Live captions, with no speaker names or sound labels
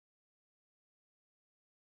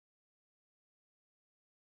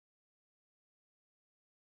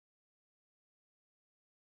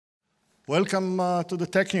Welcome to the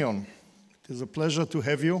Technion. It is a pleasure to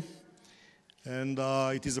have you, and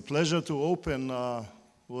it is a pleasure to open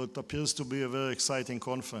what appears to be a very exciting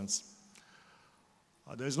conference.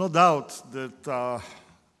 There is no doubt that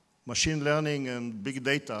machine learning and big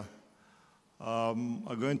data are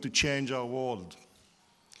going to change our world.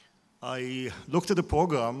 I looked at the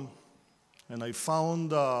program and I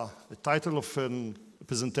found the title of a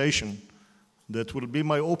presentation that will be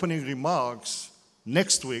my opening remarks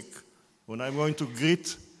next week when I'm going to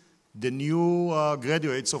greet the new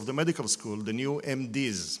graduates of the medical school, the new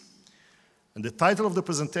MDs. And the title of the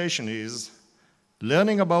presentation is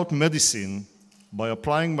Learning About Medicine by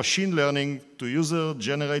Applying Machine Learning to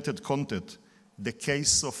User-Generated Content, the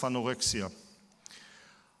Case of Anorexia.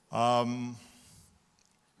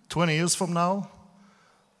 20 years from now,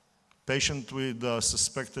 a patient with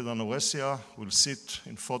suspected anorexia will sit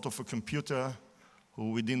in front of a computer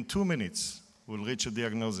who within 2 minutes will reach a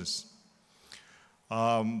diagnosis.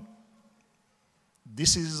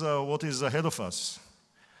 This is what is ahead of us.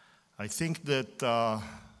 I think that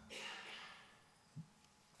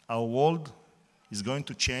our world is going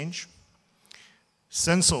to change.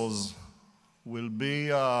 Sensors will be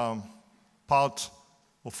part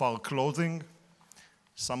of our clothing.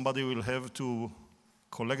 Somebody will have to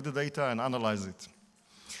collect the data and analyze it.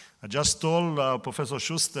 I just told Professor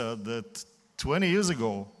Schuster that 20 years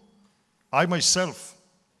ago, I myself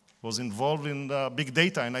was involved in big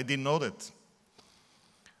data, and I didn't know that.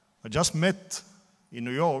 I just met in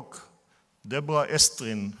New York Deborah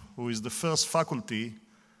Estrin, who is the first faculty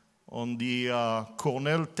on the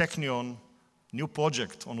Cornell Technion new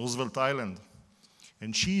project on Roosevelt Island.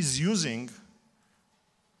 And she is using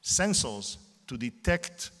sensors to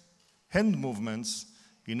detect hand movements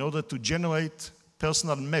in order to generate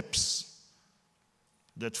personal maps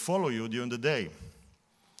that follow you during the day.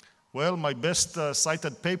 Well, my best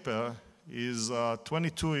cited paper is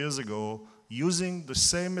 22 years ago, using the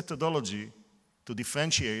same methodology to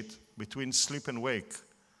differentiate between sleep and wake.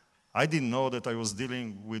 I didn't know that I was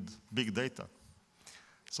dealing with big data.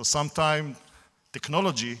 So sometimes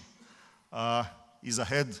technology is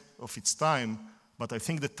ahead of its time, but I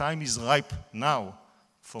think the time is ripe now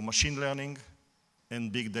for machine learning and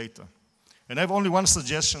big data. And I have only one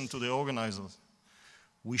suggestion to the organizers.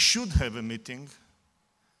 We should have a meeting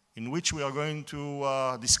in which we are going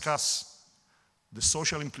to discuss the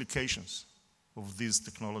social implications of these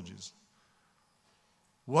technologies.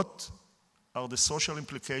 What are the social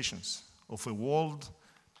implications of a world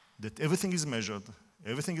that everything is measured,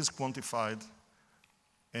 everything is quantified,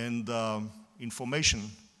 and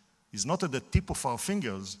information is not at the tip of our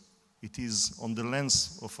fingers, it is on the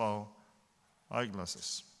lens of our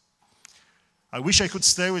eyeglasses. I wish I could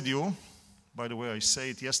stay with you. By the way, I said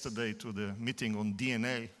it yesterday to the meeting on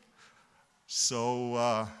DNA. So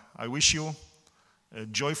I wish you a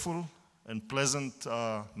joyful and pleasant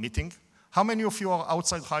meeting. How many of you are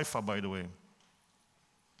outside Haifa, by the way?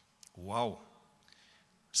 Wow.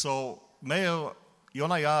 So Mayor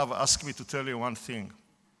Yona Yahav asked me to tell you one thing.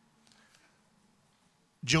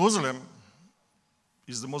 Jerusalem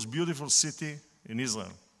is the most beautiful city in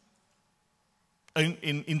Israel,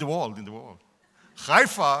 in the world.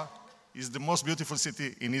 Haifa is the most beautiful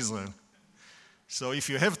city in Israel. So if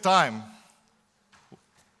you have time,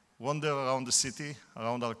 wander around the city,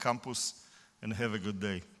 around our campus, and have a good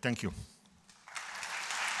day. Thank you.